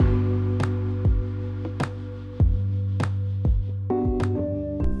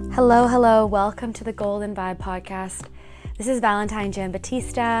Hello, welcome to the Golden Vibe Podcast. This is Valentine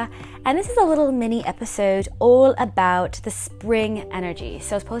Giambattista, and this is a little mini episode all about the spring energy.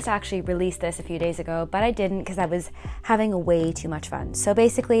 So I was supposed to actually release this a few days ago, but I didn't because I was having way too much fun. So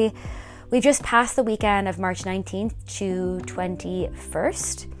basically, we've just passed the weekend of March 19th to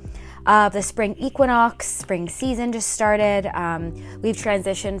 21st. The spring equinox, spring season just started. We've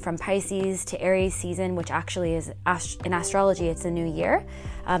transitioned from Pisces to Aries season, which actually is, in astrology, it's a new year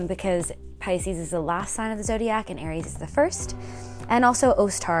because Pisces is the last sign of the zodiac and Aries is the first. And also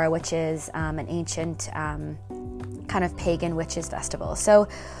Ostara, which is an ancient kind of pagan witches festival. So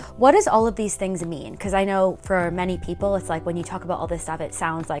what does all of these things mean? Because I know for many people, it's like when you talk about all this stuff, it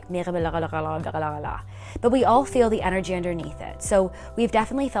sounds like but we all feel the energy underneath it. So we've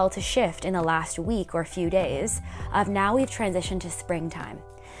definitely felt a shift in the last week or few days of now we've transitioned to springtime.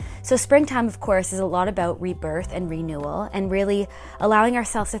 So springtime, of course, is a lot about rebirth and renewal and really allowing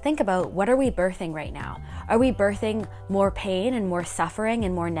ourselves to think about what are we birthing right now? Are we birthing more pain and more suffering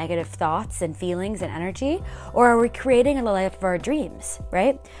and more negative thoughts and feelings and energy? Or are we creating a life of our dreams,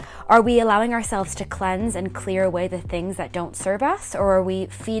 right? Are we allowing ourselves to cleanse and clear away the things that don't serve us? Or are we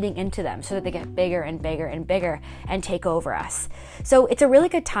feeding into them so that they get bigger and bigger and bigger and take over us? So it's a really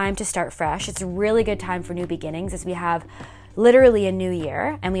good time to start fresh. It's a really good time for new beginnings as we have literally a new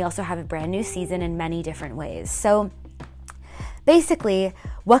year, and we also have a brand new season in many different ways. So basically,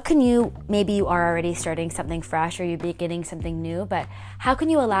 what can you, maybe you are already starting something fresh or you're beginning something new, but how can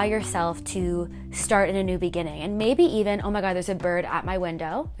you allow yourself to start in a new beginning? And maybe even, oh my God, there's a bird at my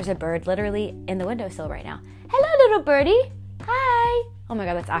window. There's a bird literally in the windowsill right now. Hello, little birdie. Hi. Oh my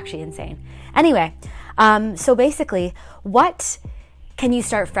God, that's actually insane. Anyway, so basically, what can you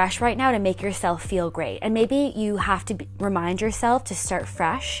start fresh right now to make yourself feel great? And maybe you have to remind yourself to start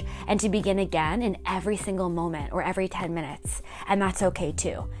fresh and to begin again in every single moment or every 10 minutes. And that's okay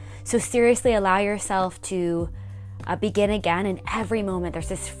too. So seriously allow yourself to begin again in every moment. There's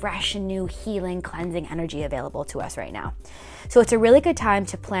this fresh and new healing, cleansing energy available to us right now. So it's a really good time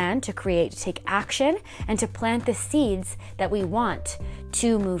to plan, to create, to take action, and to plant the seeds that we want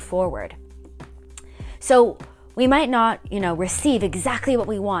to move forward. So we might not, receive exactly what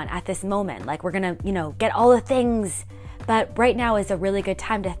we want at this moment. Like we're going to, get all the things. But right now is a really good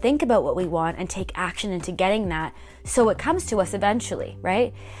time to think about what we want and take action into getting that so it comes to us eventually,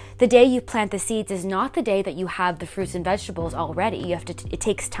 right? The day you plant the seeds is not the day that you have the fruits and vegetables already. It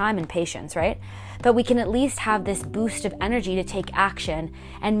takes time and patience, right? But we can at least have this boost of energy to take action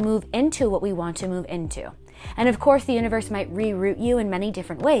and move into what we want to move into. And of course, the universe might reroute you in many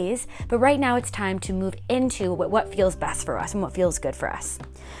different ways, but right now it's time to move into what feels best for us and what feels good for us.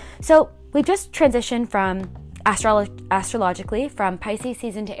 So we've just transitioned from astrologically from Pisces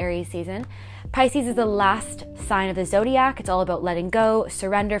season to Aries season. Pisces is the last sign of the zodiac. It's all about letting go,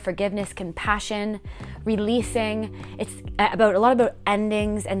 surrender, forgiveness, compassion, releasing. It's a lot about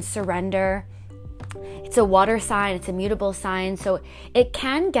endings and surrender. It's a water sign, it's a mutable sign, so it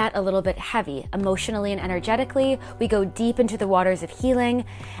can get a little bit heavy emotionally and energetically. We go deep into the waters of healing,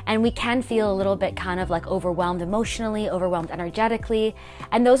 and we can feel a little bit kind of like overwhelmed emotionally, overwhelmed energetically,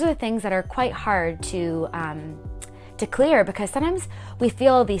 and those are the things that are quite hard to clear because sometimes we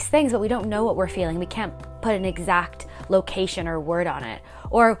feel these things, but we don't know what we're feeling. We can't put an exact location or word on it.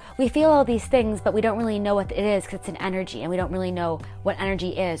 Or we feel all these things, but we don't really know what it is because it's an energy and we don't really know what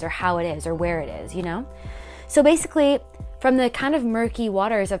energy is or how it is or where it is, So basically, from the kind of murky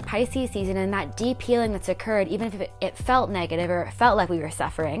waters of Pisces season and that deep healing that's occurred, even if it felt negative or it felt like we were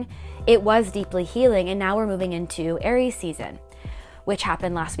suffering, it was deeply healing. And now we're moving into Aries season, which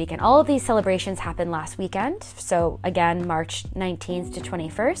happened last weekend. All of these celebrations happened last weekend. So again, March 19th to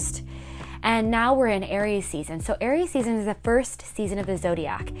 21st. And now we're in Aries season. So Aries season is the first season of the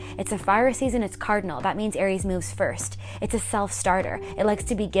zodiac. It's a fire season, it's cardinal. That means Aries moves first. It's a self-starter. It likes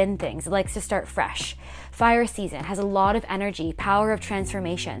to begin things. It likes to start fresh. Fire season has a lot of energy, power of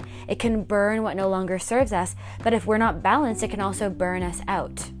transformation. It can burn what no longer serves us, but if we're not balanced, it can also burn us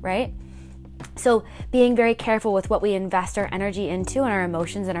out, right? So being very careful with what we invest our energy into and our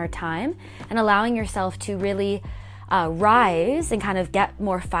emotions and our time, and allowing yourself to really rise and kind of get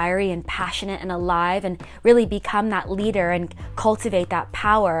more fiery and passionate and alive and really become that leader and cultivate that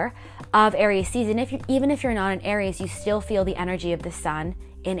power of Aries season. Even if you're not an Aries, you still feel the energy of the sun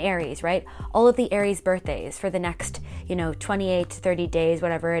in Aries, right? All of the Aries birthdays for the next, 28 to 30 days,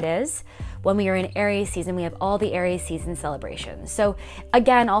 whatever it is. When we are in Aries season, we have all the Aries season celebrations. So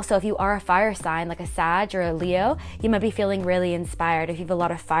again, also, if you are a fire sign, like a Sag or a Leo, you might be feeling really inspired. If you have a lot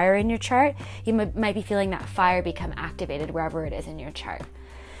of fire in your chart, you might be feeling that fire become activated wherever it is in your chart.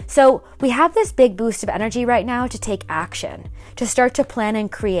 So we have this big boost of energy right now to take action, to start to plan and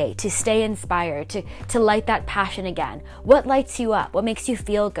create, to stay inspired, to light that passion again. What lights you up? What makes you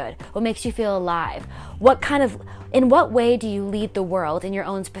feel good? What makes you feel alive? In what way do you lead the world in your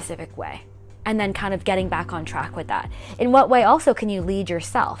own specific way? And then kind of getting back on track with that. In what way also can you lead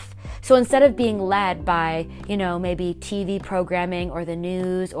yourself? So instead of being led by, maybe TV programming or the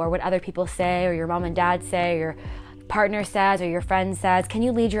news or what other people say or your mom and dad say or your partner says or your friend says, can you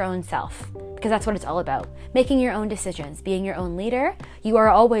lead your own self? Because that's what it's all about. Making your own decisions, being your own leader. You are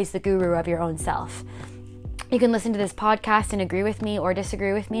always the guru of your own self. You can listen to this podcast and agree with me or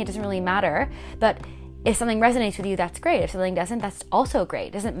disagree with me. It doesn't really matter. But if something resonates with you, that's great. If something doesn't, that's also great.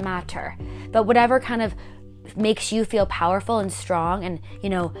 It doesn't matter. But whatever kind of makes you feel powerful and strong and,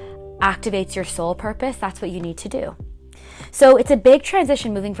 activates your soul purpose, that's what you need to do. So it's a big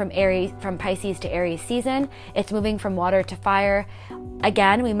transition moving from Pisces to Aries season. It's moving from water to fire.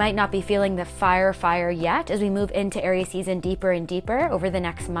 Again, we might not be feeling the fire yet as we move into Aries season deeper and deeper over the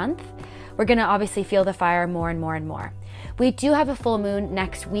next month. We're going to obviously feel the fire more and more and more. We do have a full moon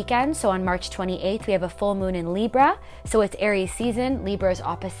next weekend. So on March 28th, we have a full moon in Libra. So it's Aries season. Libra is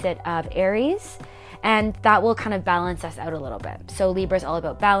opposite of Aries. And that will kind of balance us out a little bit. So Libra is all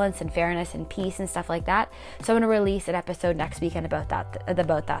about balance and fairness and peace and stuff like that. So I'm going to release an episode next weekend about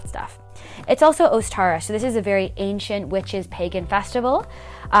that stuff. It's also Ostara. So this is a very ancient witches pagan festival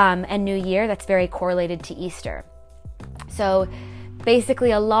and New Year that's very correlated to Easter. So basically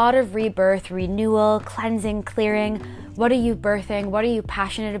a lot of rebirth, renewal, cleansing, clearing. What are you birthing? What are you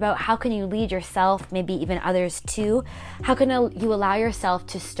passionate about? How can you lead yourself, maybe even others too? How can you allow yourself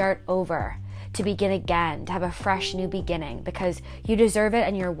to start over? To begin again, to have a fresh new beginning, because you deserve it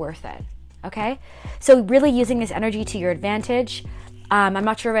and you're worth it, okay? So really using this energy to your advantage. I'm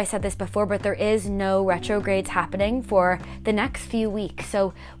not sure if I said this before, but there is no retrogrades happening for the next few weeks.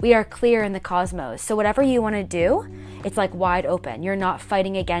 So we are clear in the cosmos. So whatever you want to do, it's like wide open. You're not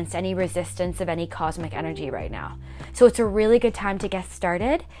fighting against any resistance of any cosmic energy right now. So it's a really good time to get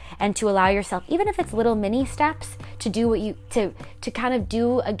started and to allow yourself, even if it's little mini steps, to do to kind of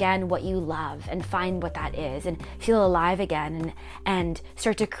do again what you love and find what that is and feel alive again and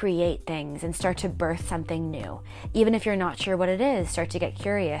start to create things and start to birth something new. Even if you're not sure what it is, start to get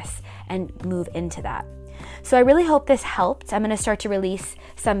curious and move into that. So I really hope this helped. I'm going to start to release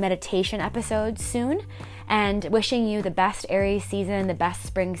some meditation episodes soon, and wishing you the best Aries season, the best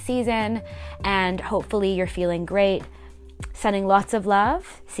spring season, and hopefully you're feeling great. Sending lots of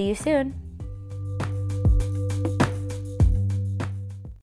love. See you soon.